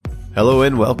Hello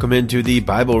and welcome into the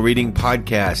Bible Reading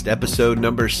Podcast, episode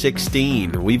number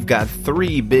 16. We've got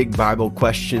three big Bible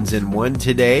questions in one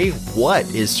today. What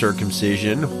is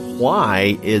circumcision?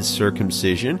 Why is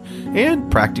circumcision?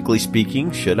 And practically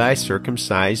speaking, should I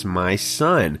circumcise my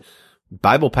son?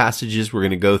 Bible passages we're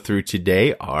going to go through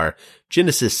today are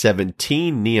Genesis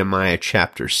 17, Nehemiah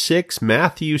chapter 6,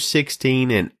 Matthew 16,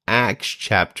 and Acts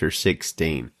chapter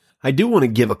 16. I do want to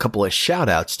give a couple of shout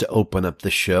outs to open up the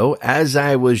show. As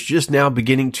I was just now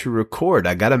beginning to record,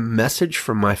 I got a message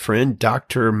from my friend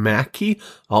Dr. Mackey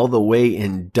all the way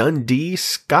in Dundee,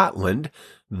 Scotland,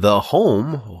 the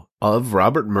home of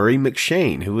Robert Murray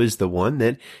M'Cheyne, who is the one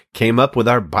that came up with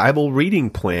our Bible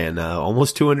reading plan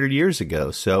almost 200 years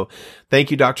ago. So thank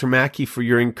you, Dr. Mackey, for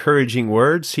your encouraging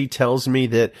words. He tells me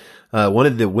that one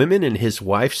of the women in his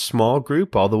wife's small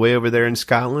group all the way over there in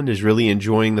Scotland is really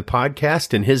enjoying the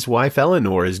podcast, and his wife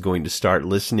Eleanor is going to start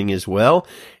listening as well.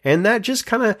 And that just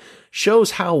kind of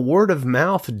shows how word of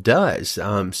mouth does.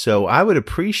 So I would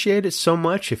appreciate it so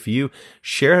much if you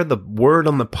share the word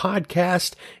on the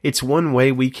podcast. It's one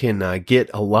way we can get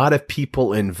a lot of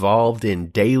people involved in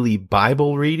daily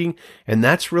Bible reading. And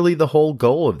that's really the whole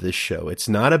goal of this show. It's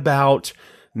not about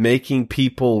making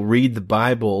people read the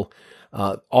Bible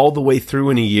all the way through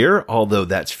in a year, although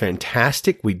that's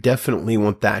fantastic. We definitely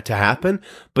want that to happen.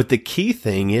 But the key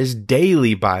thing is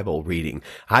daily Bible reading.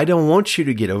 I don't want you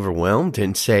to get overwhelmed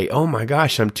and say, oh my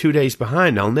gosh, I'm 2 days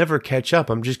behind. I'll never catch up.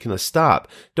 I'm just going to stop.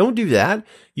 Don't do that.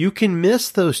 You can miss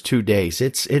those 2 days.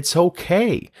 It's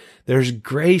okay. There's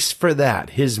grace for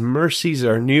that. His mercies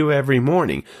are new every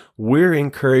morning. We're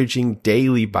encouraging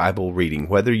daily Bible reading,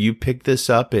 whether you pick this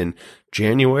up in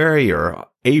January or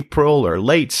April or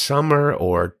late summer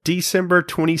or December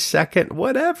 22nd,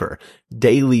 whatever.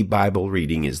 Daily Bible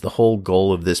reading is the whole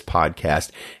goal of this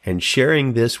podcast, and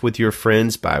sharing this with your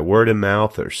friends by word of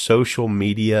mouth or social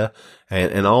media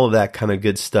and all of that kind of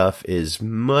good stuff is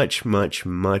much, much,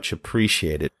 much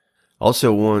appreciated.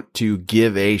 Also want to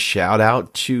give a shout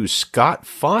out to Scott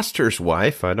Foster's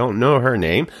wife. I don't know her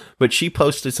name, but she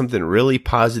posted something really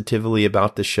positively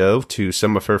about the show to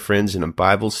some of her friends in a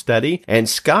Bible study. And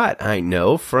Scott, I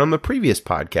know from a previous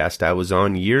podcast I was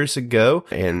on years ago.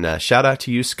 And shout out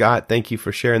to you, Scott. Thank you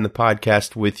for sharing the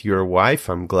podcast with your wife.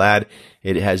 I'm glad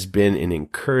it has been an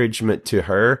encouragement to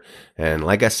her. And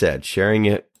like I said, sharing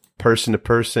it person to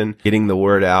person, getting the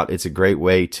word out. It's a great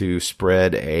way to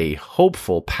spread a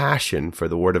hopeful passion for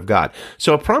the Word of God.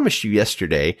 So I promised you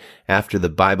yesterday, after the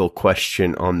Bible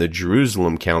question on the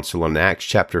Jerusalem Council in Acts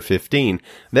chapter 15,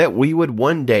 that we would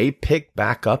one day pick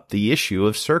back up the issue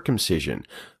of circumcision.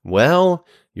 Well,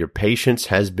 your patience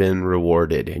has been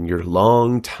rewarded, and your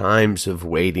long times of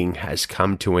waiting has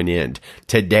come to an end.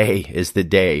 Today is the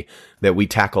day that we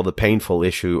tackle the painful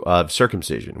issue of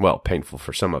circumcision. Well, painful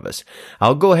for some of us.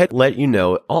 I'll go ahead and let you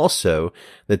know also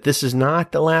that this is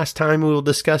not the last time we will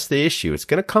discuss the issue. It's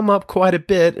going to come up quite a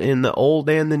bit in the Old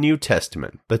and the New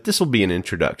Testament, but this will be an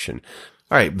introduction.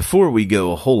 All right, before we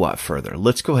go a whole lot further,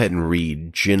 let's go ahead and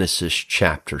read Genesis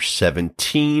chapter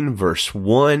 17, verse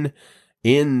 1,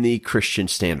 in the Christian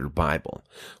Standard Bible.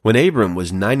 When Abram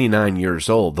was 99 years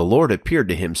old, the Lord appeared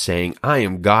to him, saying, I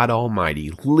am God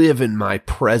Almighty. Live in my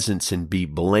presence and be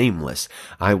blameless.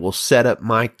 I will set up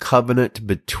my covenant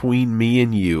between me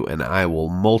and you, and I will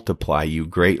multiply you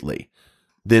greatly.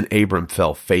 Then Abram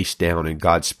fell face down, and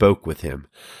God spoke with him.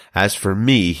 As for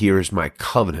me, here is my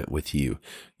covenant with you.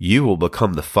 You will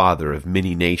become the father of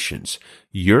many nations.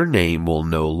 Your name will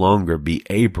no longer be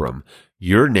Abram.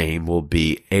 Your name will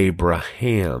be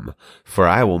Abraham, for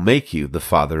I will make you the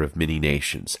father of many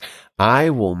nations. I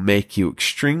will make you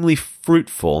extremely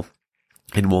fruitful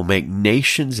and will make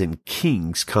nations and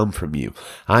kings come from you.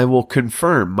 I will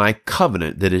confirm my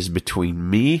covenant that is between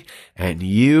me and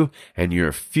you and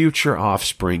your future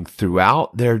offspring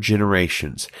throughout their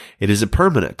generations. It is a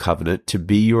permanent covenant to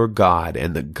be your God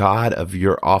and the God of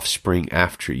your offspring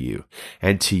after you.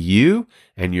 And to you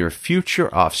and your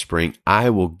future offspring, I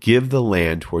will give the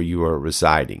land where you are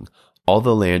residing, all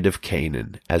the land of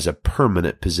Canaan, as a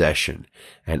permanent possession,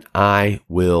 and I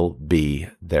will be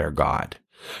their God.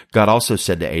 God also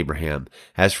said to Abraham,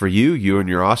 as for you, you and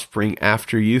your offspring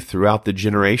after you throughout the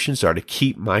generations are to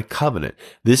keep my covenant.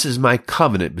 This is my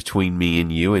covenant between me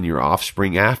and you and your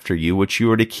offspring after you, which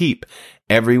you are to keep.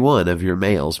 Every one of your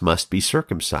males must be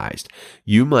circumcised.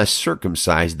 You must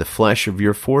circumcise the flesh of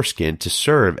your foreskin to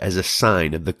serve as a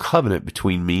sign of the covenant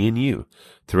between me and you.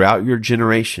 Throughout your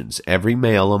generations, every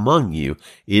male among you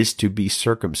is to be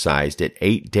circumcised at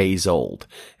 8 days old.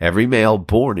 Every male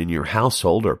born in your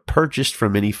household or purchased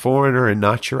from any foreigner and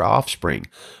not your offspring,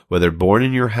 whether born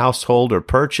in your household or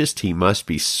purchased, he must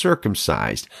be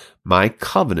circumcised. My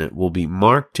covenant will be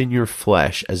marked in your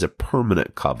flesh as a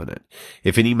permanent covenant.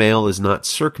 If any male is not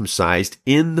circumcised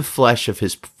in the flesh of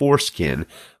his foreskin,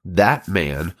 that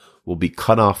man will be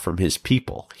cut off from his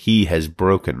people. He has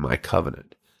broken my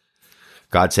covenant.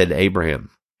 God said to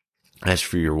Abraham, as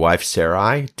for your wife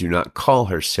Sarai, do not call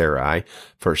her Sarai,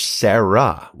 for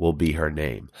Sarah will be her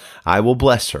name. I will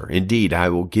bless her. Indeed, I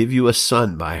will give you a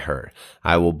son by her.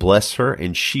 I will bless her,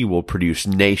 and she will produce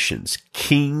nations.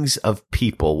 Kings of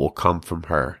people will come from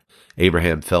her.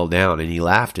 Abraham fell down, and he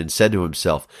laughed and said to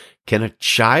himself, can a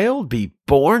child be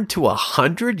born to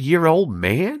 100-year-old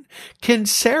man? Can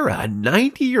Sarah, a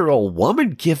 90-year-old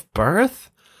woman, give birth?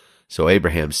 So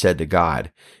Abraham said to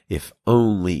God, if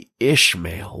only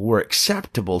Ishmael were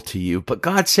acceptable to you. But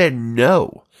God said,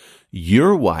 no,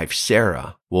 your wife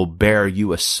Sarah will bear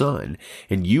you a son,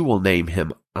 and you will name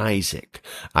him Isaac.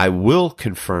 I will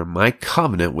confirm my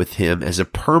covenant with him as a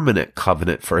permanent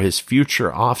covenant for his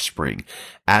future offspring.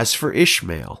 As for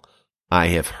Ishmael, I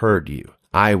have heard you.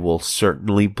 I will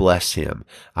certainly bless him.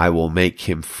 I will make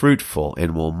him fruitful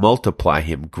and will multiply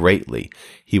him greatly.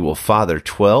 He will father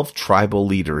 12 tribal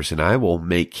leaders, and I will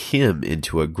make him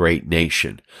into a great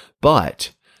nation.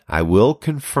 But I will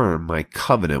confirm my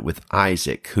covenant with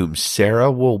Isaac, whom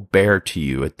Sarah will bear to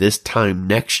you at this time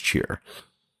next year.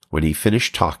 When he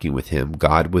finished talking with him,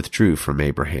 God withdrew from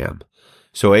Abraham.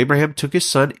 So Abraham took his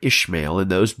son Ishmael,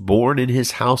 and those born in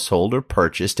his household or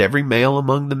purchased, every male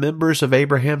among the members of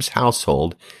Abraham's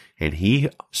household, and he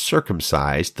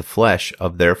circumcised the flesh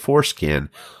of their foreskin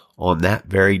on that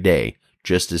very day,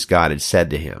 just as God had said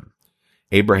to him.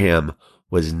 Abraham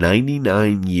was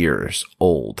 99 years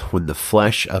old when the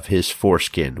flesh of his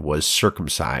foreskin was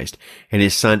circumcised, and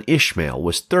his son Ishmael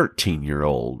was 13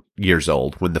 years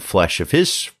old when the flesh of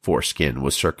his foreskin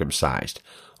was circumcised.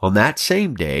 On that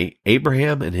same day,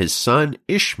 Abraham and his son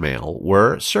Ishmael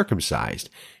were circumcised,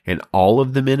 and all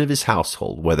of the men of his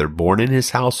household, whether born in his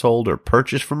household or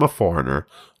purchased from a foreigner,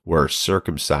 were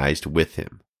circumcised with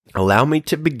him. Allow me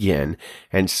to begin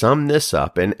and sum this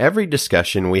up in every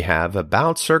discussion we have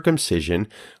about circumcision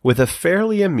with a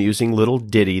fairly amusing little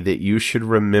ditty that you should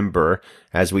remember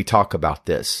as we talk about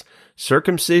this.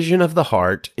 Circumcision of the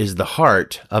heart is the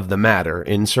heart of the matter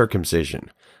in circumcision.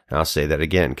 I'll say that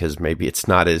again because maybe it's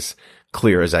not as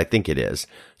clear as I think it is.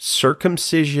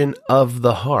 Circumcision of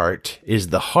the heart is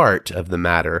the heart of the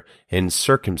matter in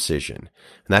circumcision.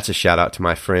 And that's a shout out to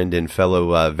my friend and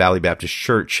fellow Valley Baptist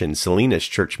Church and Salinas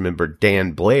Church member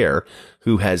Dan Blair,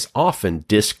 who has often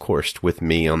discoursed with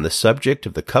me on the subject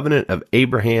of the covenant of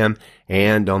Abraham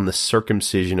and on the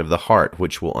circumcision of the heart,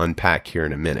 which we'll unpack here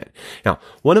in a minute. Now,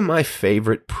 one of my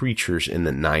favorite preachers in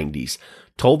the 90s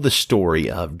told the story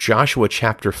of Joshua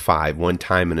chapter 5 one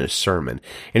time in a sermon.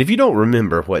 And if you don't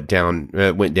remember what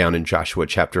went down in Joshua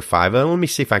chapter 5, let me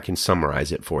see if I can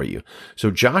summarize it for you.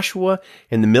 So Joshua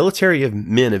and the military of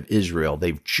men of Israel,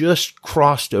 they've just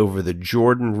crossed over the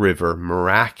Jordan River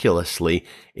miraculously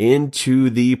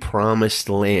into the promised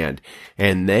land.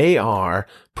 And they are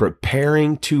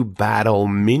preparing to battle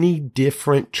many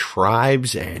different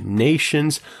tribes and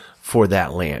nations for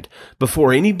that land.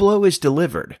 Before any blow is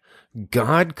delivered,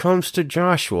 God comes to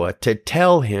Joshua to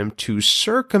tell him to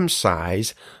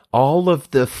circumcise all of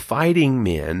the fighting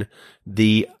men,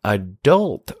 the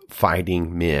adult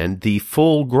fighting men, the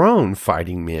full-grown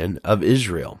fighting men of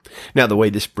Israel. Now, the way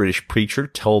this British preacher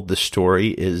told the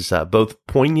story is both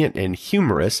poignant and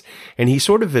humorous, and he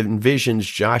sort of envisions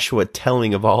Joshua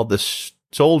telling of all the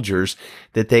soldiers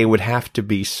that they would have to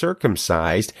be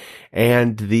circumcised,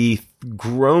 and the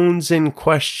groans and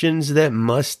questions that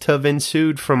must have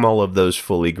ensued from all of those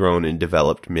fully grown and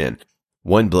developed men.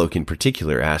 One bloke in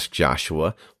particular asked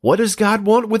Joshua, "What does God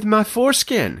want with my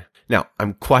foreskin?" Now,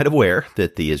 I'm quite aware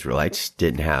that the Israelites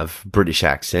didn't have British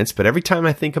accents, but every time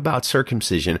I think about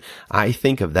circumcision, I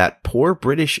think of that poor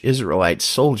British Israelite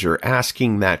soldier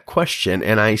asking that question,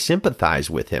 and I sympathize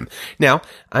with him. Now,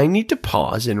 I need to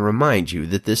pause and remind you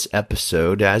that this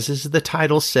episode, as the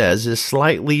title says, is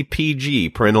slightly PG,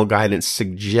 parental guidance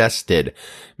suggested,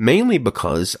 mainly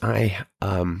because I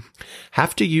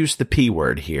have to use the P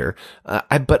word here,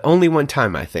 but only one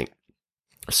time, I think.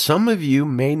 Some of you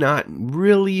may not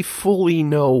really fully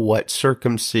know what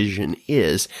circumcision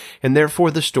is, and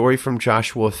therefore the story from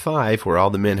Joshua 5, where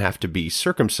all the men have to be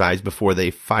circumcised before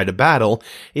they fight a battle,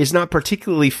 is not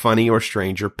particularly funny or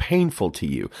strange or painful to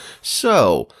you.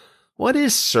 So, what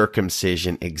is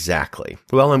circumcision exactly?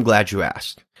 Well, I'm glad you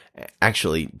asked.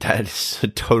 Actually, that is a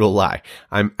total lie.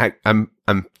 I'm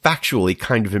I'm factually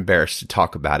kind of embarrassed to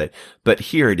talk about it, but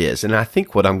here it is. And I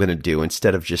think what I'm going to do,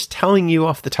 instead of just telling you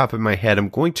off the top of my head, I'm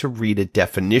going to read a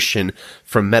definition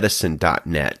from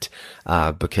medicine.net,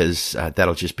 because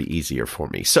that'll just be easier for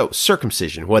me. So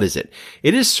circumcision, what is it?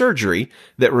 It is surgery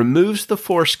that removes the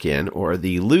foreskin or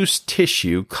the loose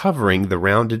tissue covering the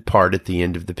rounded part at the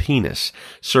end of the penis.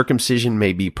 Circumcision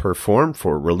may be performed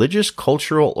for religious,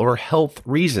 cultural, or health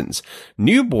reasons.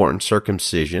 Newborn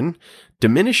circumcision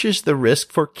diminishes the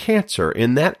risk for cancer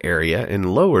in that area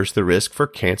and lowers the risk for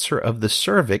cancer of the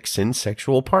cervix in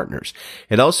sexual partners.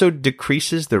 It also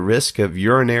decreases the risk of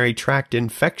urinary tract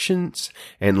infections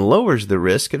and lowers the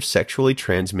risk of sexually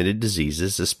transmitted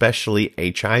diseases, especially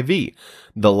HIV.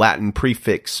 The Latin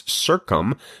prefix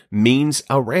circum means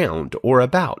around or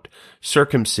about.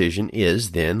 Circumcision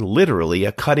is then literally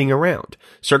a cutting around.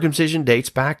 Circumcision dates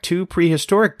back to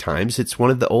prehistoric times. It's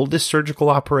one of the oldest surgical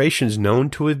operations known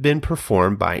to have been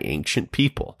performed by ancient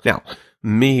people. Now,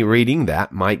 me reading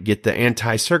that might get the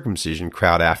anti-circumcision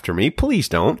crowd after me. Please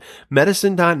don't.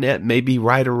 Medicine.net may be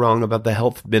right or wrong about the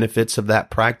health benefits of that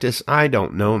practice. I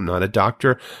don't know. I'm not a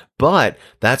doctor, but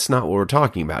that's not what we're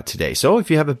talking about today. So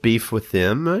if you have a beef with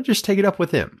them, just take it up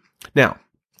with them. Now,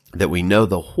 that we know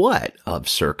the what of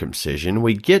circumcision,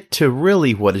 we get to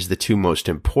really what is the two most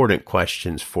important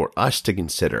questions for us to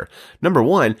consider. Number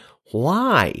one,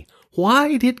 why?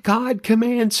 Why did God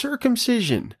command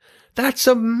circumcision? That's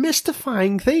a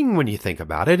mystifying thing when you think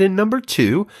about it. And number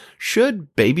two,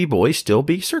 should baby boys still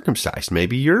be circumcised?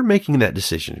 Maybe you're making that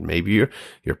decision. Maybe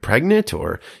you're pregnant,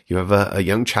 or you have a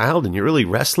young child and you're really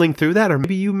wrestling through that. Or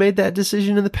maybe you made that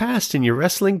decision in the past and you're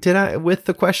wrestling with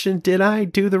the question, did I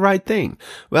do the right thing?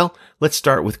 Well, let's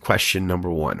start with question number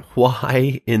one.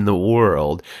 Why in the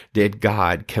world did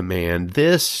God command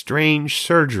this strange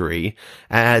surgery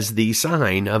as the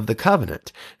sign of the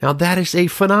covenant? Now, that is a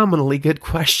phenomenally good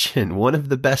question. One of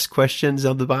the best questions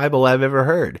of the Bible I've ever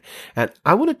heard. And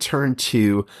I want to turn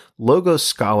to Logos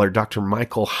scholar Dr.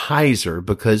 Michael Heiser,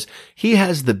 because he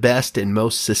has the best and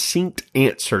most succinct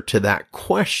answer to that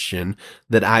question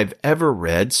that I've ever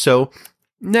read. So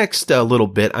next little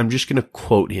bit, I'm just going to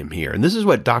quote him here. And this is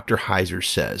what Dr. Heiser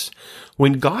says.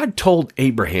 When God told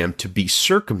Abraham to be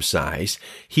circumcised,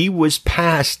 he was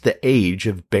past the age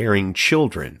of bearing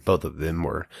children. Both of them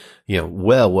were,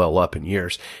 well up in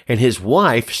years. And his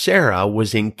wife, Sarah,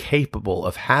 was incapable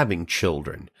of having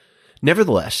children.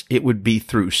 Nevertheless, it would be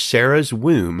through Sarah's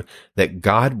womb that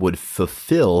God would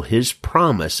fulfill his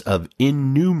promise of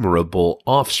innumerable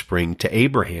offspring to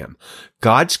Abraham.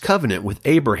 God's covenant with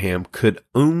Abraham could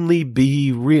only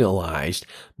be realized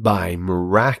by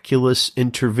miraculous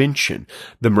intervention.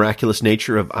 The miraculous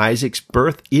nature of Isaac's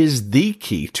birth is the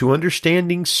key to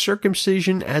understanding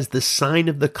circumcision as the sign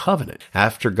of the covenant.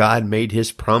 After God made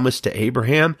his promise to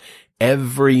Abraham,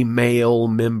 every male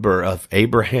member of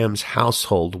Abraham's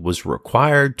household was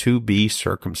required to be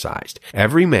circumcised.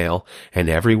 Every male and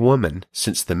every woman,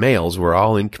 since the males were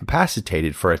all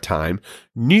incapacitated for a time,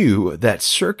 knew that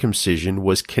circumcision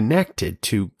was connected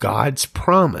to God's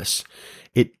promise.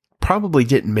 It probably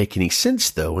didn't make any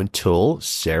sense, though, until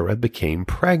Sarah became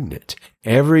pregnant.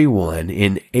 Everyone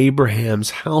in Abraham's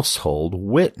household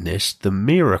witnessed the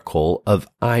miracle of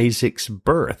Isaac's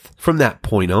birth. From that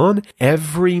point on,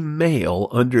 every male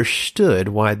understood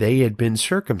why they had been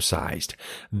circumcised.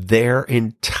 Their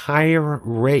entire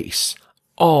race,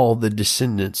 all the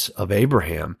descendants of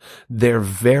Abraham, their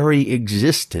very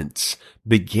existence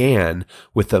began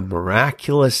with a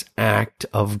miraculous act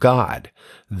of God,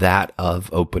 that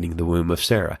of opening the womb of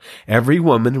Sarah. Every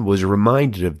woman was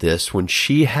reminded of this when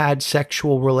she had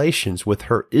sexual relations with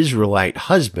her Israelite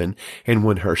husband and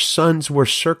when her sons were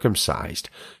circumcised.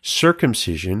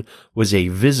 Circumcision was a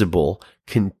visible,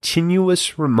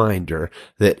 continuous reminder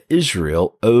that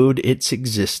Israel owed its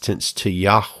existence to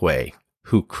Yahweh,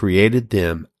 who created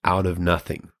them out of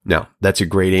nothing. Now, that's a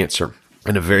great answer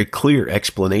and a very clear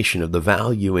explanation of the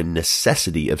value and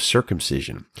necessity of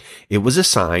circumcision. It was a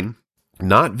sign,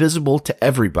 not visible to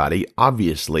everybody,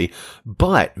 obviously,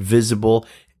 but visible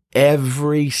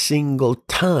every single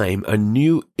time a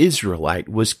new Israelite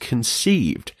was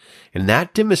conceived. And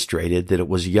that demonstrated that it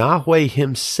was Yahweh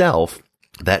himself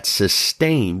that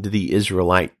sustained the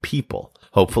Israelite people.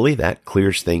 Hopefully that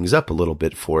clears things up a little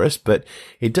bit for us, but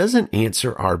it doesn't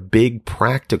answer our big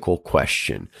practical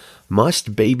question.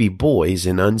 Must baby boys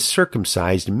and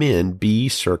uncircumcised men be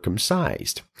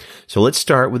circumcised? So let's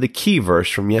start with a key verse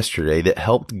from yesterday that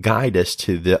helped guide us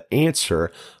to the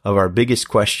answer of our biggest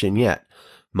question yet.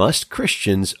 Must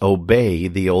Christians obey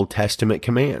the Old Testament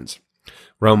commands?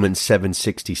 Romans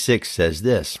 7:66 says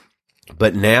this,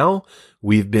 But now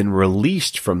we've been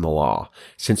released from the law,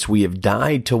 since we have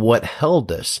died to what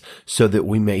held us, so that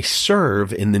we may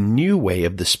serve in the new way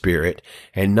of the Spirit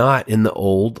and not in the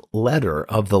old letter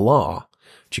of the law.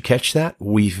 Did you catch that?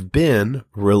 We've been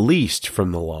released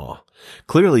from the law.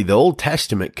 Clearly, the Old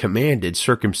Testament commanded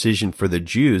circumcision for the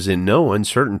Jews in no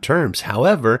uncertain terms.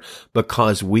 However,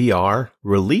 because we are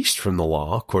released from the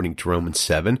law, according to Romans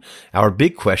 7, our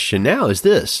big question now is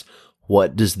this: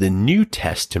 what does the New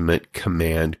Testament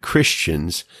command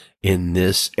Christians in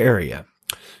this area?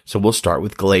 So we'll start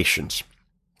with Galatians.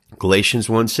 Galatians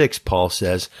 1:6, Paul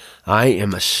says, I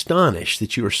am astonished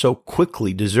that you are so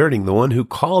quickly deserting the one who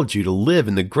called you to live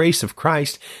in the grace of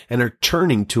Christ and are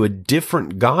turning to a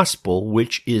different gospel,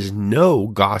 which is no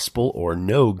gospel or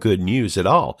no good news at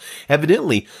all.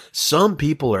 Evidently, some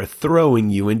people are throwing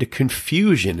you into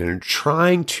confusion and are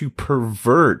trying to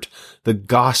pervert the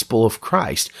gospel of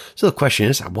Christ. So the question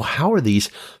is, well, how are these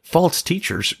false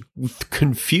teachers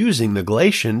confusing the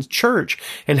Galatian church,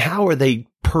 and how are they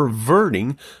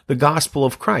perverting the gospel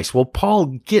of Christ? Well, Paul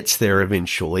gets there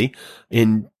eventually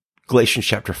in Galatians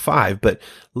chapter 5, but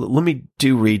let me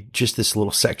read just this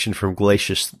little section from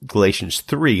Galatians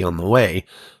 3 on the way.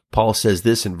 Paul says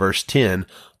this in verse 10,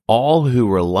 all who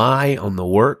rely on the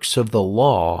works of the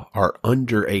law are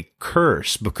under a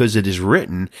curse, because it is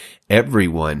written,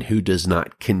 everyone who does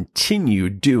not continue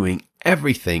doing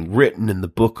everything written in the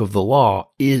book of the law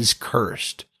is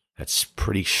cursed. That's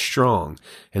pretty strong.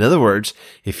 In other words,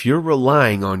 if you're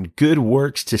relying on good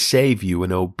works to save you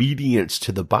and obedience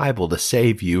to the Bible to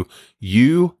save you,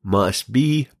 you must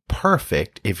be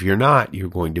perfect. If you're not, you're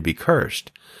going to be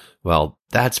cursed. Well,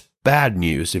 that's bad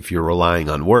news if you're relying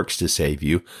on works to save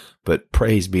you, but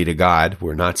praise be to God,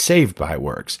 we're not saved by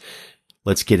works.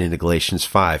 Let's get into Galatians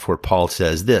 5, where Paul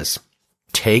says this,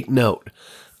 take note,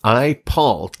 I,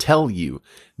 Paul, tell you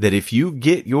that if you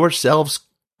get yourselves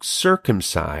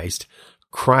circumcised,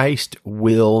 Christ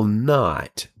will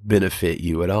not benefit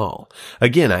you at all.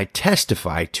 Again, I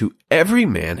testify to every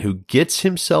man who gets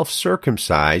himself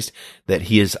circumcised that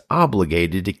he is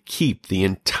obligated to keep the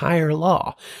entire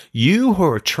law. You who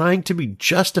are trying to be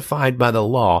justified by the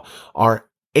law are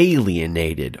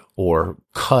alienated or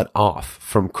cut off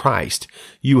from Christ.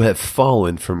 You have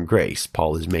fallen from grace.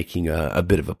 Paul is making a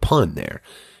bit of a pun there.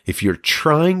 If you're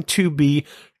trying to be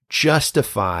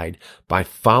justified by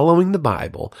following the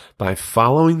Bible, by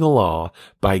following the law,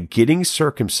 by getting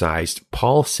circumcised,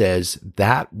 Paul says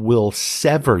that will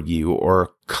sever you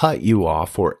or cut you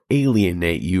off or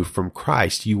alienate you from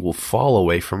Christ. You will fall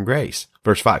away from grace.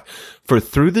 Verse 5, for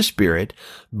through the Spirit,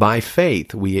 by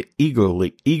faith, we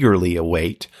eagerly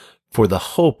await for the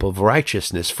hope of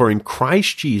righteousness. For in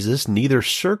Christ Jesus, neither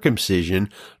circumcision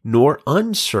nor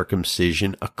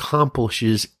uncircumcision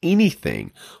accomplishes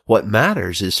anything. What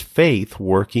matters is faith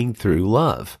working through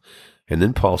love. And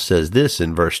then Paul says this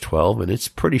in verse 12, and it's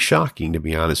pretty shocking, to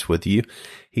be honest with you.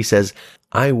 He says,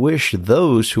 I wish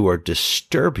those who are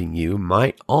disturbing you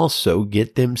might also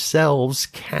get themselves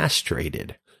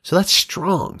castrated. So that's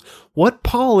strong. What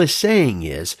Paul is saying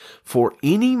is, for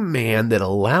any man that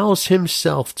allows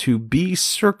himself to be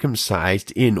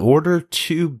circumcised in order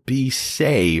to be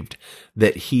saved,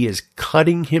 that he is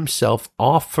cutting himself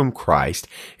off from Christ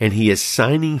and he is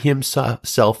signing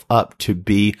himself up to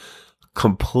be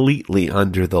completely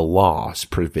under the law's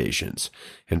provisions.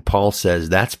 And Paul says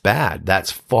that's bad.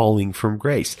 That's falling from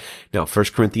grace. Now, 1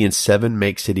 Corinthians 7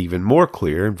 makes it even more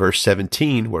clear in verse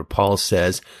 17, where Paul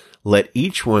says, let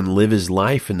each one live his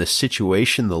life in the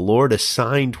situation the Lord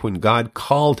assigned when God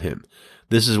called him.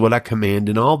 This is what I command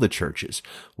in all the churches.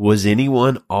 Was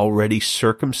anyone already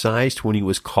circumcised when he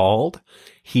was called?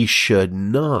 He should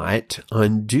not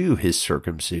undo his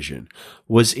circumcision.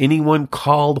 Was anyone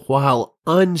called while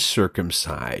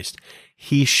uncircumcised?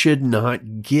 He should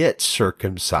not get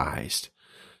circumcised.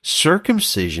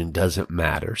 Circumcision doesn't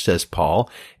matter, says Paul,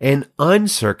 and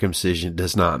uncircumcision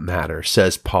does not matter,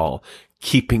 says Paul.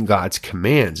 Keeping God's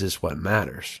commands is what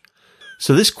matters.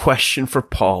 So this question for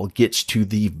Paul gets to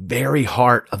the very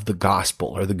heart of the gospel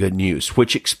or the good news,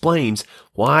 which explains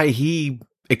why he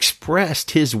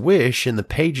expressed his wish in the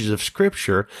pages of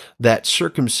Scripture that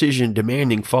circumcision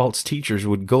demanding false teachers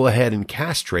would go ahead and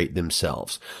castrate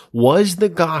themselves. Was the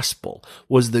gospel,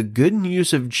 was the good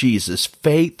news of Jesus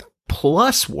faith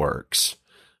plus works?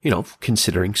 You know,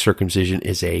 considering circumcision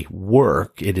is a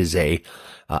work, it is a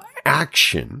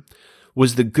action.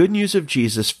 Was the good news of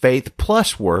Jesus faith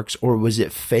plus works, or was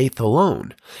it faith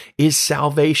alone? Is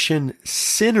salvation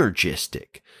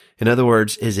synergistic? In other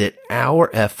words, is it our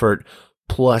effort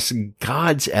plus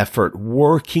God's effort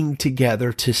working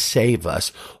together to save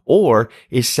us? Or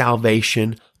is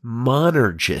salvation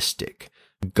monergistic?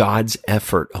 God's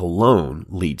effort alone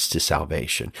leads to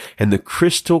salvation. And the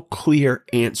crystal clear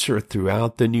answer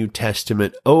throughout the New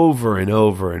Testament over and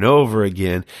over and over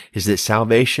again is that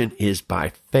salvation is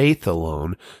by faith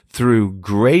alone, through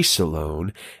grace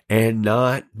alone, and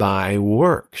not by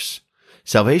works.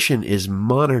 Salvation is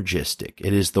monergistic.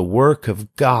 It is the work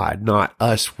of God, not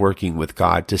us working with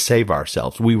God to save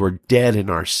ourselves. We were dead in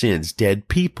our sins. Dead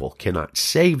people cannot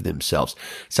save themselves.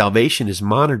 Salvation is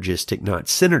monergistic, not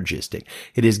synergistic.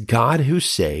 It is God who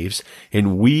saves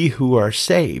and we who are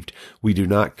saved. We do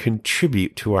not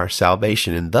contribute to our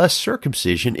salvation, and thus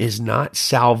circumcision is not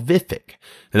salvific.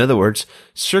 In other words,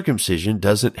 circumcision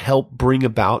doesn't help bring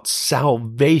about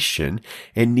salvation,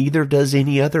 and neither does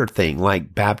any other thing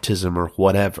like baptism or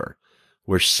whatever.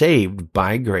 We're saved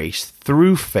by grace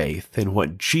through faith in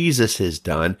what Jesus has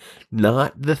done,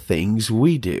 not the things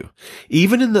we do.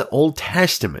 Even in the Old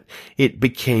Testament, it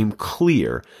became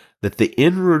clear that the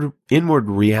inward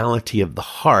reality of the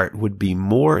heart would be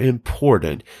more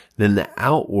important than the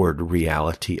outward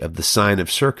reality of the sign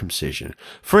of circumcision.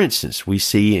 For instance, we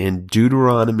see in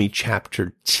Deuteronomy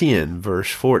chapter 10, verse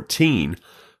 14,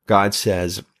 God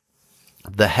says,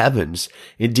 "The heavens,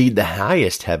 indeed the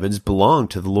highest heavens, belong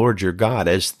to the Lord your God,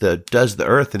 as does the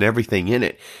earth and everything in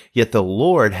it. Yet the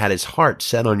Lord had his heart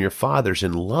set on your fathers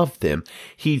and loved them.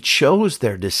 He chose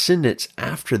their descendants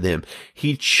after them.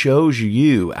 He chose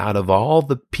you out of all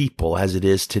the people as it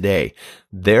is today.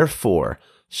 Therefore,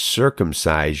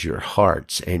 circumcise your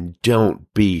hearts and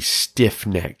don't be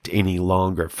stiff-necked any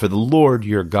longer. For the Lord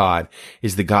your God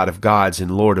is the God of gods and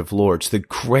Lord of lords, the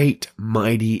great,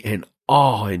 mighty, and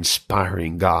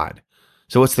awe-inspiring God."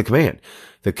 So what's the command?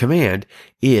 The command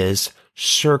is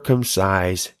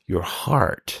circumcise your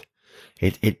heart.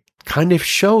 It kind of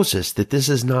shows us that this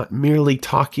is not merely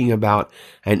talking about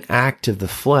an act of the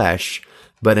flesh,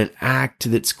 but an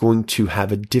act that's going to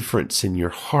have a difference in your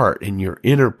heart, in your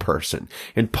inner person.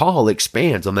 And Paul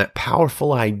expands on that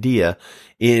powerful idea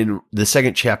in the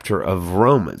 2nd chapter of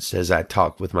Romans, as I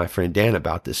talked with my friend Dan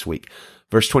about this week.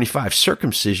 Verse 25,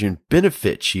 circumcision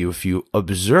benefits you if you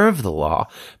observe the law,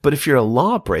 but if you're a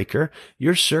lawbreaker,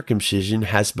 your circumcision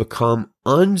has become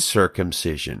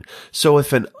uncircumcision. So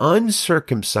if an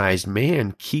uncircumcised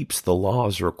man keeps the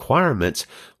law's requirements,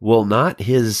 will not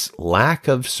his lack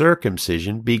of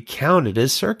circumcision be counted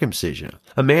as circumcision?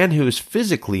 A man who is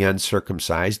physically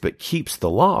uncircumcised but keeps the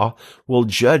law will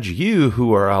judge you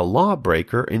who are a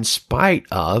lawbreaker in spite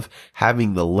of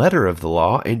having the letter of the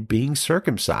law and being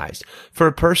circumcised. For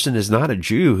a person is not a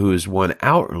Jew who is one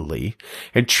outwardly,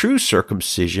 and true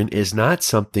circumcision is not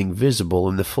something visible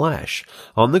in the flesh.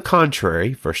 On the contrary,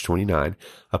 verse 29,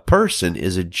 a person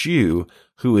is a Jew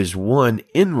who is one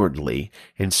inwardly,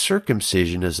 and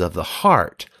circumcision is of the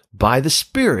heart, by the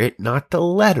Spirit, not the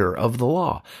letter of the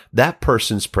law. That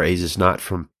person's praise is not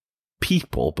from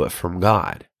people, but from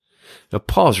God. Now,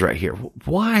 pause right here.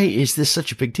 Why is this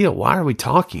such a big deal? Why are we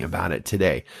talking about it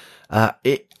today?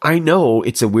 I know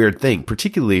it's a weird thing,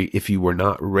 particularly if you were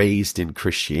not raised in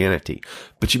Christianity,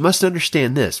 but you must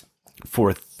understand this.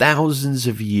 For thousands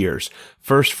of years,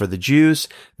 first for the Jews,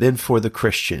 then for the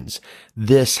Christians,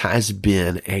 this has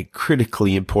been a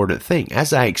critically important thing.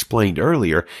 As I explained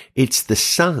earlier, it's the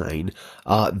sign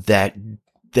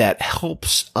that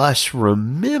helps us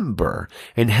remember,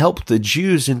 and help the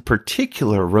Jews in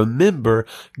particular remember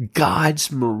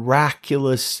God's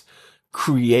miraculous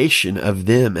creation of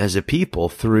them as a people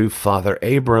through Father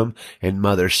Abram and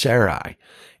Mother Sarai.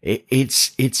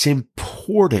 It's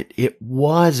important. It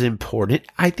was important.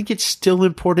 I think it's still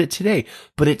important today,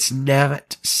 but it's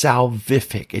not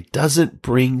salvific. It doesn't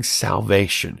bring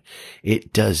salvation.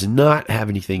 It does not have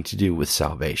anything to do with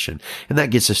salvation. And that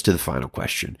gets us to the final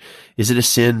question. Is it a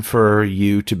sin for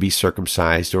you to be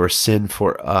circumcised, or a sin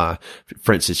for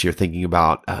instance, you're thinking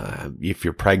about, if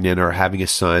you're pregnant or having a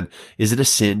son, is it a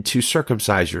sin to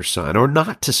circumcise your son or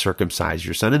not to circumcise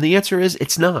your son? And the answer is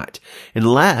it's not,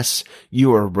 unless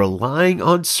you are relying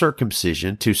on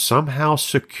circumcision to somehow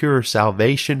secure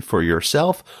salvation for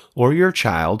yourself or your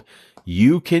child.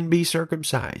 You can be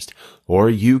circumcised, or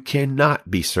you cannot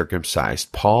be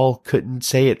circumcised. Paul couldn't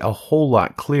say it a whole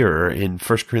lot clearer in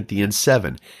 1 Corinthians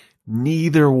 7.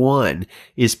 Neither one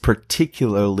is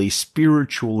particularly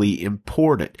spiritually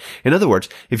important. In other words,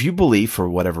 if you believe for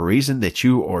whatever reason that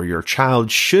you or your child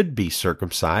should be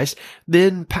circumcised,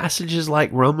 then passages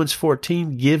like Romans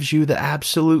 14 gives you the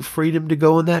absolute freedom to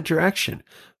go in that direction.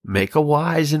 Make a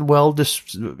wise and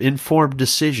well-informed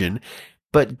decision,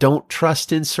 but don't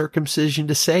trust in circumcision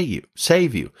to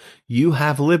save you. You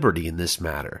have liberty in this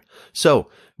matter. So,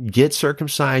 get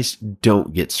circumcised,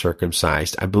 don't get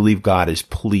circumcised. I believe God is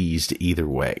pleased either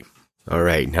way. All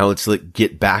right, now let's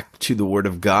get back to the Word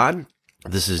of God.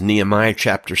 This is Nehemiah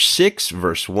chapter 6,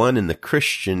 verse 1 in the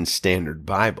Christian Standard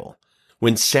Bible.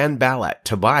 When Sanballat,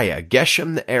 Tobiah,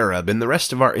 Geshem the Arab, and the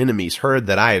rest of our enemies heard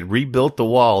that I had rebuilt the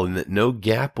wall and that no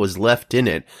gap was left in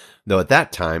it, though at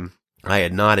that time I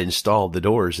had not installed the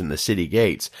doors in the city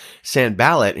gates,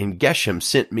 Sanballat and Geshem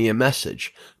sent me a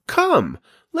message. Come,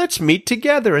 let's meet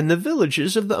together in the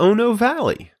villages of the Ono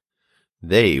Valley.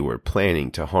 They were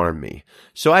planning to harm me.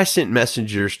 So I sent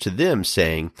messengers to them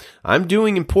saying, I'm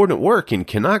doing important work and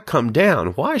cannot come down.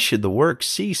 Why should the work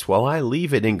cease while I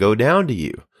leave it and go down to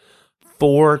you?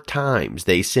 4 times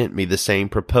they sent me the same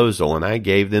proposal, and I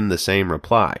gave them the same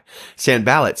reply.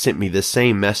 Sanballat sent me the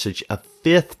same message a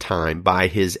 5th time by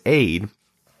his aide,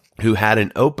 who had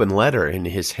an open letter in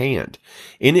his hand.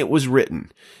 In it was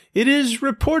written, It is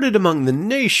reported among the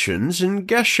nations, and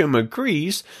Geshem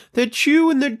agrees, that you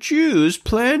and the Jews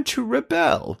plan to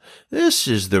rebel. This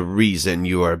is the reason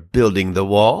you are building the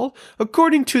wall.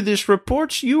 According to this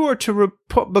report, you are to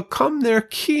become their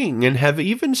king, and have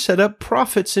even set up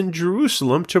prophets in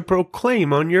Jerusalem to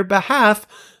proclaim on your behalf,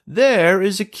 There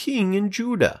is a king in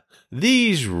Judah.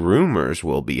 These rumors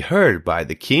will be heard by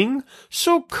the king,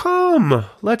 so come,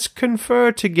 let's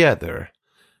confer together.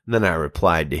 Then I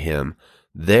replied to him,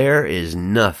 There is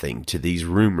nothing to these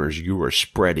rumors you are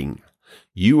spreading.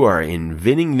 You are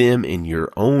inventing them in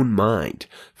your own mind,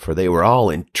 for they were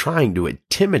all trying to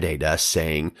intimidate us,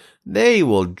 saying, They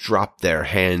will drop their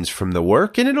hands from the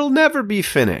work, and it'll never be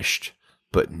finished.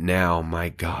 But now, my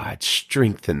God,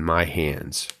 strengthen my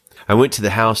hands. I went to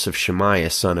the house of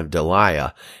Shemaiah, son of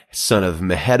Delaiah, son of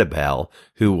Mehetabel,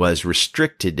 who was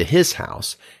restricted to his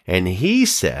house, and he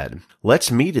said,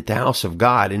 Let's meet at the house of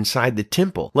God inside the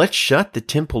temple. Let's shut the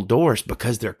temple doors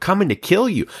because they're coming to kill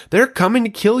you. They're coming to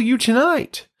kill you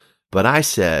tonight. But I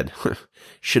said,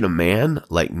 Should a man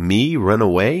like me run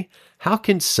away? How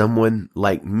can someone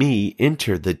like me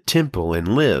enter the temple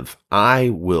and live? I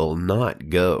will not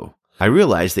go. I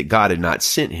realized that God had not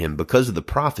sent him because of the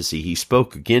prophecy he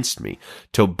spoke against me.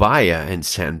 Tobiah and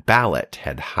Sanballat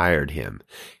had hired him.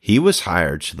 He was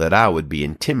hired so that I would be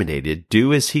intimidated,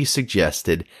 do as he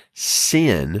suggested,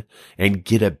 sin, and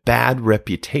get a bad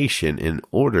reputation in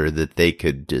order that they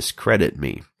could discredit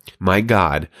me. My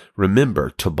God, remember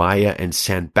Tobiah and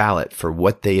Sanballat for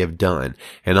what they have done,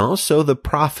 and also the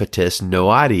prophetess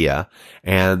Noadiah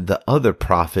and the other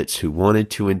prophets who wanted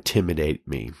to intimidate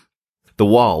me. The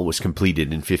wall was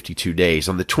completed in 52 days.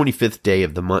 On the 25th day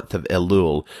of the month of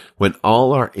Elul, when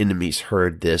all our enemies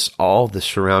heard this, all the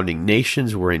surrounding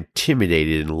nations were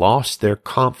intimidated and lost their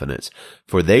confidence,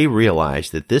 for they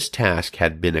realized that this task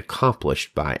had been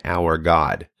accomplished by our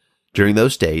God. During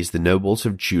those days, the nobles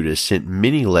of Judah sent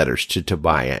many letters to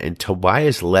Tobiah, and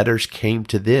Tobiah's letters came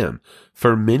to them.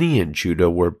 For many in Judah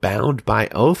were bound by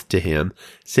oath to him,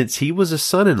 since he was a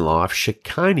son-in-law of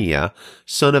Shechaniah,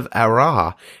 son of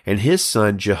Arah, and his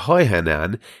son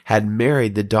Jehohanan had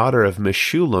married the daughter of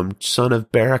Meshullam, son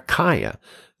of Berechiah.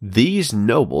 These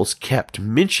nobles kept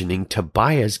mentioning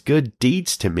Tobiah's good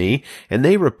deeds to me, and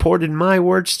they reported my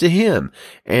words to him,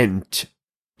 and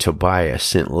Tobiah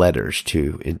sent letters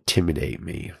to intimidate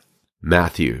me.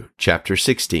 Matthew chapter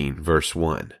 16, verse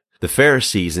 1. The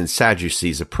Pharisees and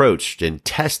Sadducees approached and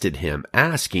tested him,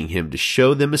 asking him to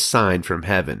show them a sign from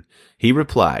heaven. He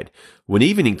replied, When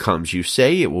evening comes, you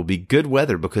say it will be good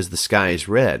weather because the sky is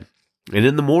red. And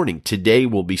in the morning, today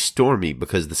will be stormy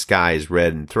because the sky is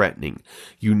red and threatening.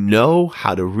 You know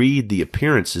how to read the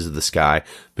appearances of the sky,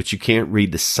 but you can't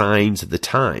read the signs of the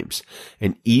times.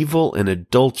 An evil and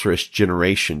adulterous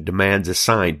generation demands a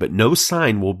sign, but no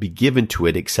sign will be given to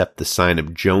it except the sign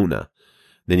of Jonah.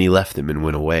 Then he left them and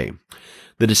went away.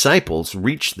 The disciples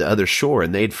reached the other shore,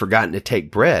 and they had forgotten to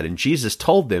take bread. And Jesus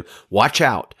told them, Watch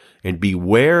out and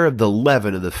beware of the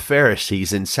leaven of the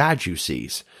Pharisees and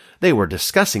Sadducees. They were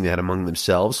discussing that among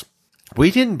themselves. We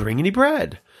didn't bring any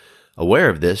bread. Aware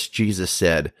of this, Jesus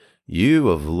said, You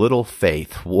of little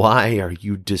faith, why are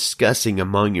you discussing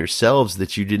among yourselves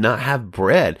that you did not have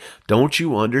bread? Don't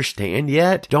you understand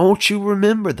yet? Don't you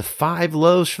remember the 5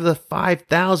 loaves for the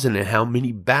 5,000 and how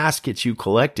many baskets you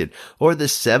collected? Or the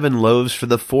 7 loaves for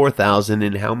the 4,000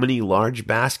 and how many large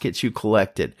baskets you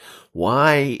collected?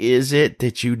 Why is it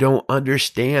that you don't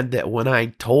understand that when I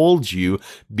told you,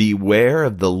 beware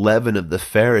of the leaven of the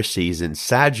Pharisees and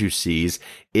Sadducees,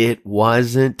 it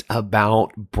wasn't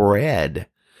about bread?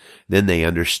 Then they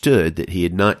understood that he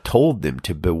had not told them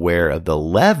to beware of the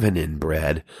leaven in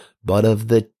bread, but of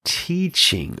the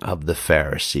teaching of the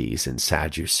Pharisees and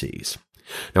Sadducees.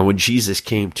 Now when Jesus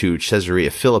came to Caesarea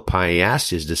Philippi, he asked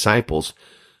his disciples,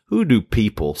 Who do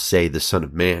people say the Son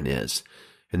of Man is?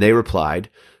 And they replied,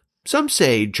 Some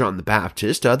say John the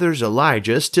Baptist, others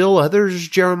Elijah, still others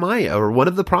Jeremiah or one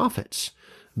of the prophets.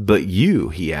 But you,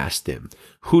 he asked them,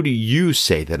 who do you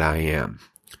say that I am?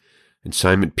 And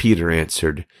Simon Peter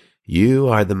answered, You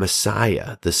are the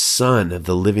Messiah, the Son of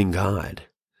the living God.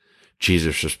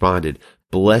 Jesus responded,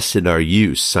 Blessed are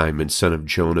you, Simon, son of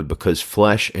Jonah, because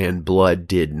flesh and blood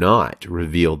did not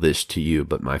reveal this to you,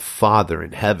 but my Father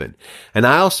in heaven. And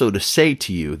I also to say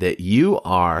to you that you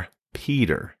are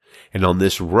Peter, and on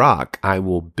this rock I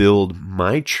will build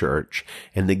my church,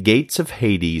 and the gates of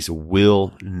Hades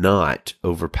will not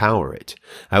overpower it.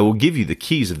 I will give you the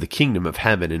keys of the kingdom of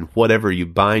heaven, and whatever you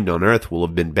bind on earth will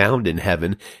have been bound in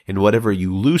heaven, and whatever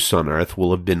you loose on earth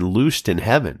will have been loosed in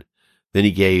heaven. Then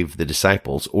he gave the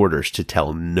disciples orders to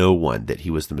tell no one that he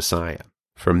was the Messiah.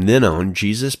 From then on,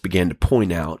 Jesus began to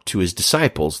point out to his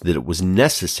disciples that it was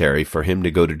necessary for him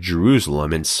to go to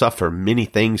Jerusalem and suffer many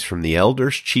things from the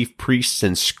elders, chief priests,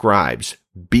 and scribes,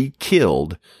 be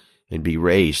killed, and be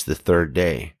raised the third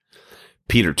day.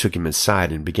 Peter took him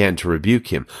aside and began to rebuke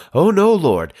him. Oh no,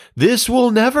 Lord, this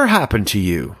will never happen to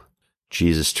you.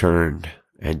 Jesus turned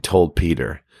and told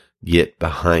Peter, Get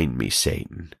behind me,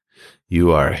 Satan.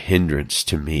 You are a hindrance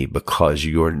to me because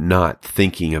you are not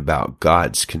thinking about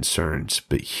God's concerns,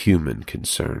 but human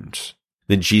concerns.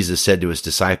 Then Jesus said to his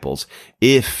disciples,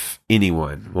 If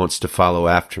anyone wants to follow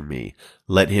after me,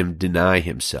 let him deny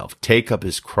himself, take up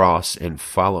his cross, and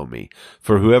follow me.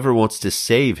 For whoever wants to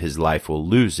save his life will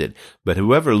lose it, but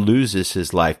whoever loses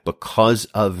his life because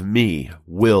of me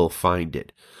will find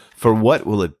it. For what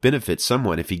will it benefit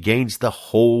someone if he gains the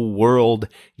whole world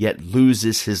yet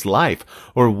loses his life?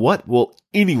 Or what will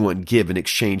anyone give in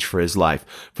exchange for his life?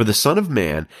 For the Son of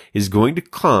Man is going to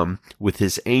come with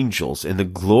his angels in the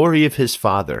glory of his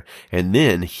Father, and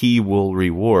then he will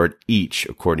reward each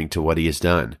according to what he has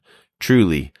done.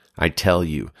 Truly, I tell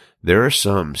you, there are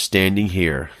some standing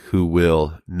here who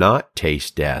will not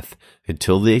taste death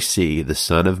until they see the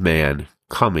Son of Man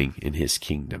coming in his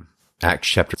kingdom. Acts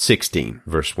chapter 16,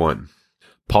 verse 1.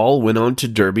 Paul went on to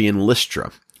Derbe and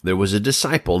Lystra. There was a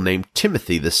disciple named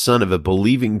Timothy, the son of a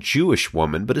believing Jewish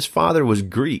woman, but his father was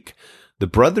Greek. The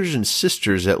brothers and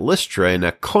sisters at Lystra and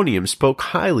Iconium spoke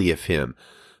highly of him.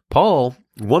 Paul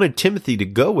wanted Timothy to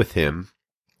go with him,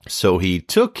 so he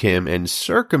took him and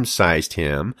circumcised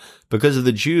him because of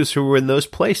the Jews who were in those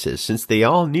places, since they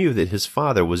all knew that his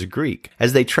father was Greek.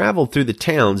 As they traveled through the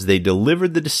towns, they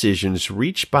delivered the decisions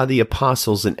reached by the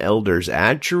apostles and elders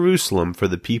at Jerusalem for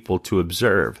the people to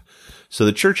observe. So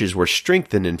the churches were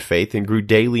strengthened in faith and grew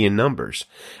daily in numbers.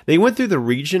 They went through the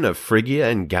region of Phrygia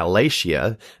and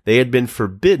Galatia. They had been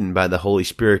forbidden by the Holy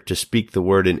Spirit to speak the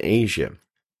word in Asia.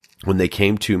 When they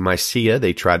came to Mysia,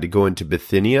 they tried to go into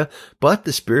Bithynia, but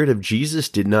the Spirit of Jesus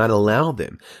did not allow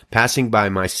them. Passing by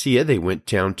Mysia, they went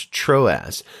down to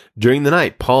Troas. During the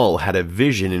night, Paul had a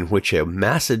vision in which a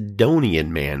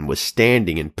Macedonian man was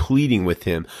standing and pleading with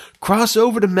him, Cross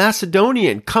over to Macedonia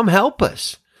and come help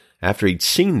us. After he'd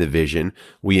seen the vision,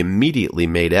 we immediately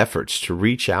made efforts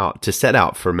to set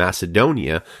out for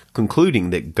Macedonia, concluding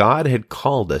that God had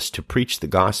called us to preach the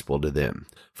gospel to them.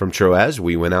 From Troas,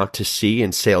 we went out to sea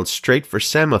and sailed straight for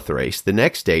Samothrace, the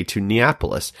next day to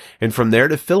Neapolis, and from there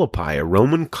to Philippi, a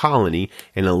Roman colony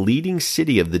and a leading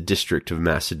city of the district of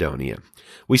Macedonia.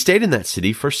 We stayed in that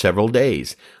city for several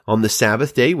days. On the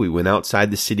Sabbath day, we went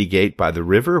outside the city gate by the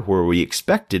river where we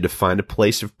expected to find a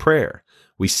place of prayer.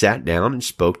 We sat down and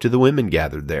spoke to the women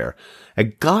gathered there. A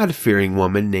God-fearing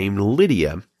woman named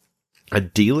Lydia, a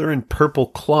dealer in purple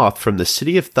cloth from the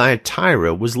city of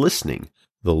Thyatira, was listening.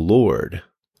 The Lord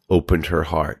opened her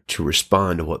heart to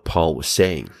respond to what Paul was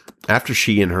saying. After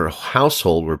she and her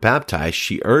household were baptized,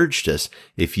 she urged us,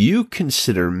 If you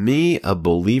consider me a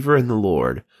believer in the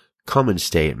Lord, come and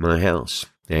stay at my house.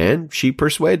 And she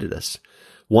persuaded us.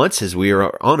 Once, as we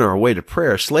were on our way to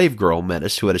prayer, a slave girl met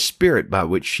us who had a spirit by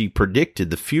which she predicted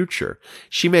the future.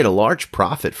 She made a large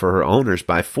profit for her owners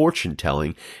by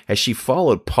fortune-telling. As she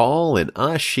followed Paul and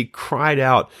us, she cried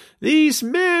out, These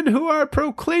men who are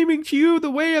proclaiming to you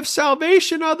the way of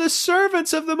salvation are the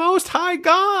servants of the Most High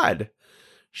God.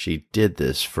 She did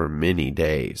this for many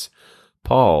days.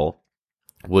 Paul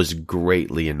was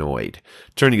greatly annoyed.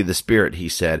 Turning to the spirit, he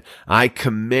said, I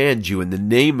command you in the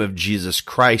name of Jesus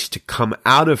Christ to come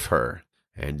out of her.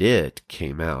 And it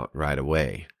came out right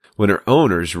away. When her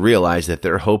owners realized that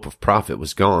their hope of profit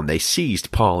was gone, they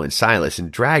seized Paul and Silas and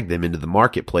dragged them into the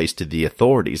marketplace to the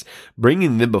authorities.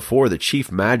 Bringing them before the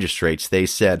chief magistrates, they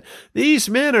said, These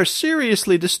men are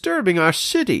seriously disturbing our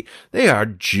city. They are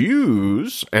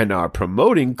Jews and are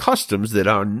promoting customs that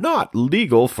are not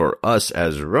legal for us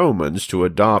as Romans to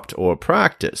adopt or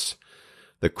practice.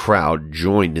 The crowd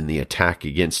joined in the attack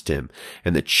against him,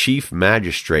 and the chief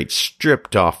magistrates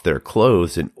stripped off their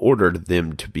clothes and ordered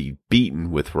them to be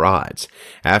beaten with rods.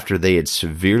 After they had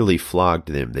severely flogged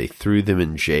them, they threw them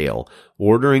in jail,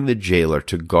 ordering the jailer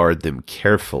to guard them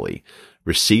carefully.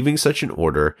 Receiving such an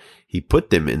order, he put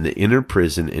them in the inner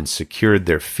prison and secured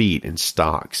their feet in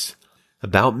stocks.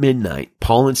 About midnight,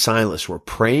 Paul and Silas were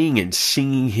praying and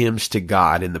singing hymns to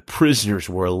God, and the prisoners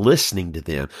were listening to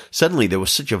them. Suddenly there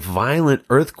was such a violent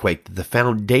earthquake that the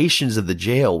foundations of the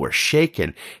jail were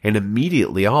shaken, and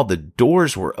immediately all the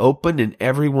doors were opened and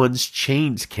everyone's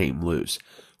chains came loose.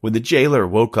 When the jailer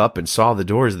woke up and saw the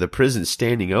doors of the prison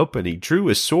standing open, he drew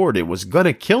his sword and was going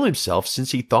to kill himself since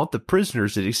he thought the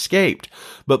prisoners had escaped.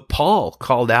 But Paul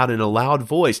called out in a loud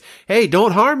voice, "Hey,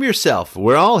 don't harm yourself.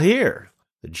 We're all here."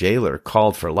 The jailer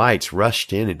called for lights,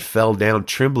 rushed in, and fell down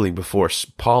trembling before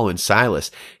Paul and Silas.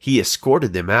 He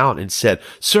escorted them out and said,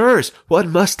 "Sirs, what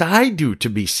must I do to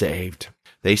be saved?"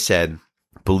 They said,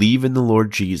 "Believe in the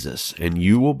Lord Jesus, and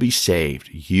you will be saved,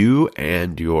 you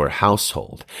and your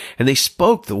household." And they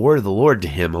spoke the word of the Lord to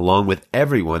him along with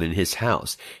everyone in his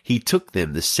house. He took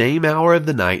them the same hour of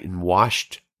the night and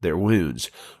washed their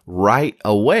wounds. Right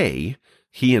away,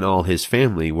 he and all his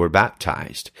family were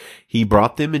baptized. He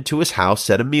brought them into his house,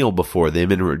 set a meal before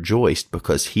them, and rejoiced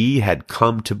because he had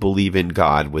come to believe in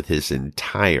God with his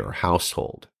entire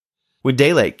household. When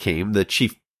daylight came, the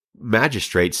chief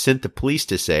magistrate sent the police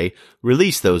to say,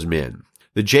 "Release those men."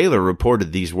 The jailer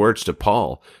reported these words to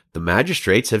Paul, "The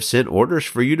magistrates have sent orders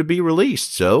for you to be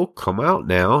released, so come out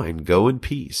now and go in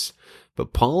peace."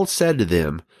 But Paul said to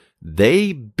them,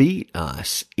 "They beat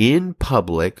us in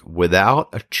public without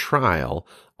a trial,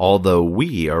 although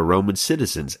we are Roman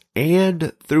citizens,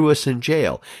 and threw us in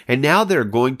jail. And now they're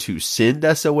going to send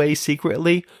us away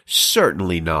secretly?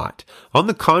 Certainly not. On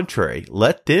the contrary,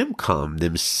 let them come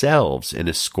themselves and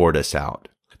escort us out."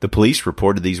 The police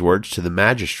reported these words to the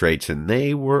magistrates, and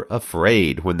they were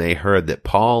afraid when they heard that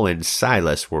Paul and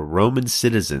Silas were Roman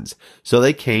citizens. So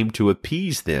they came to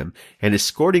appease them, and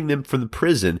escorting them from the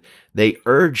prison, they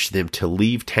urged them to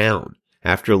leave town.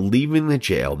 After leaving the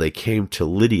jail, they came to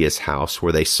Lydia's house,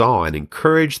 where they saw and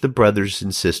encouraged the brothers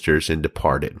and sisters and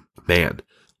departed. Man,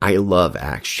 I love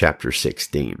Acts chapter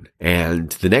 16. And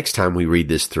the next time we read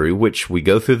this through, which we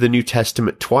go through the New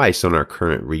Testament twice on our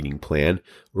current reading plan,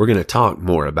 we're going to talk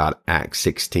more about Acts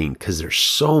 16 because there's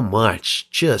so much,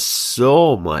 just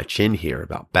so much in here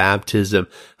about baptism,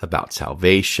 about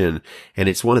salvation. And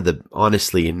it's one of the,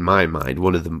 honestly, in my mind,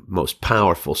 one of the most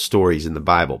powerful stories in the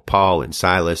Bible. Paul and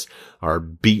Silas are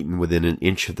beaten within an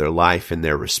inch of their life, and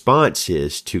their response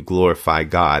is to glorify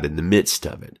God in the midst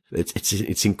of it.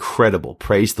 It's incredible.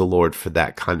 Praise the Lord for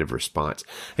that kind of response.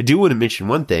 I do want to mention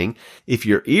one thing. If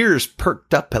your ears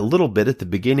perked up a little bit at the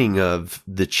beginning of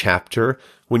the chapter,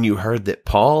 when you heard that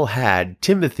Paul had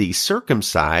Timothy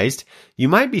circumcised, you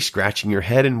might be scratching your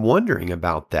head and wondering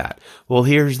about that. Well,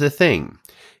 here's the thing.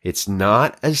 It's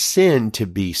not a sin to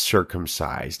be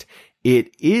circumcised.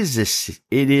 It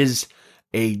is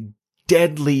a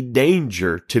deadly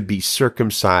danger to be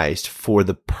circumcised for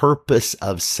the purpose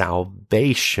of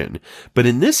salvation. But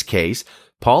in this case,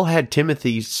 Paul had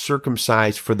Timothy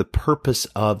circumcised for the purpose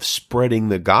of spreading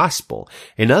the gospel.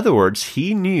 In other words,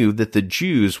 he knew that the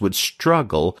Jews would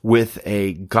struggle with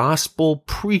a gospel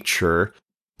preacher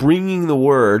bringing the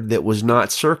word that was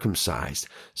not circumcised.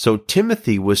 So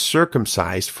Timothy was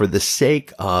circumcised for the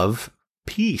sake of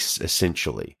peace,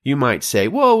 essentially. You might say,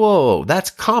 whoa, that's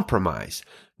compromise.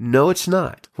 No, it's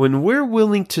not. When we're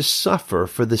willing to suffer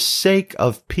for the sake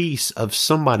of peace of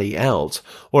somebody else,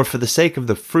 or for the sake of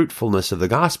the fruitfulness of the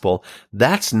gospel,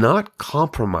 that's not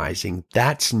compromising.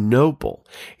 That's noble.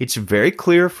 It's very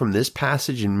clear from this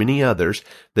passage and many others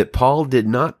that Paul did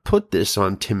not put this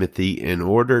on Timothy in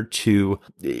order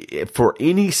for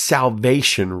any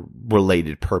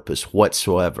salvation-related purpose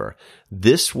whatsoever.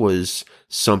 This was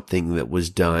something that was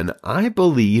done, I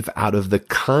believe, out of the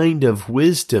kind of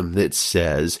wisdom that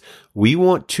says we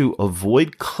want to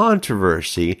avoid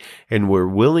controversy and we're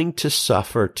willing to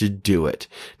suffer to do it.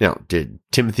 Now, did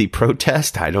Timothy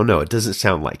protest? I don't know. It doesn't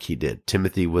sound like he did.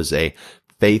 Timothy was a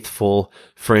faithful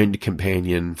friend,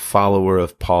 companion, follower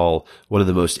of Paul, one of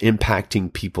the most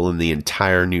impacting people in the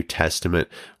entire New Testament,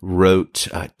 wrote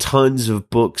tons of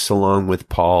books along with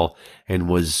Paul, and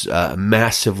was a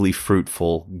massively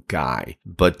fruitful guy.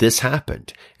 But this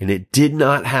happened, and it did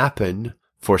not happen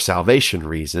for salvation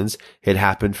reasons. It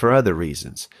happened for other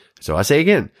reasons. So I say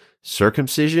again,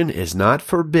 circumcision is not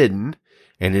forbidden,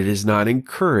 and it is not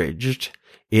encouraged.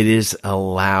 It is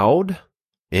allowed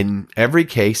in every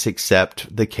case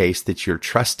except the case that you're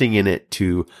trusting in it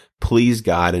to please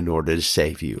God in order to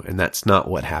save you. And that's not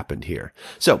what happened here.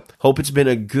 So hope it's been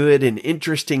a good and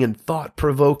interesting and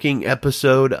thought-provoking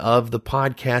episode of the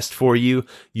podcast for you.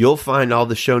 You'll find all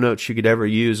the show notes you could ever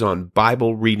use on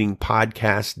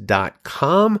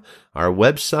BibleReadingPodcast.com, our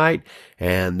website.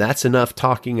 And that's enough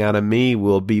talking out of me.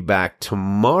 We'll be back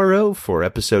tomorrow for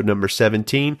episode number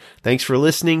 17. Thanks for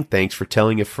listening. Thanks for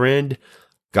telling a friend.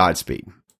 Godspeed.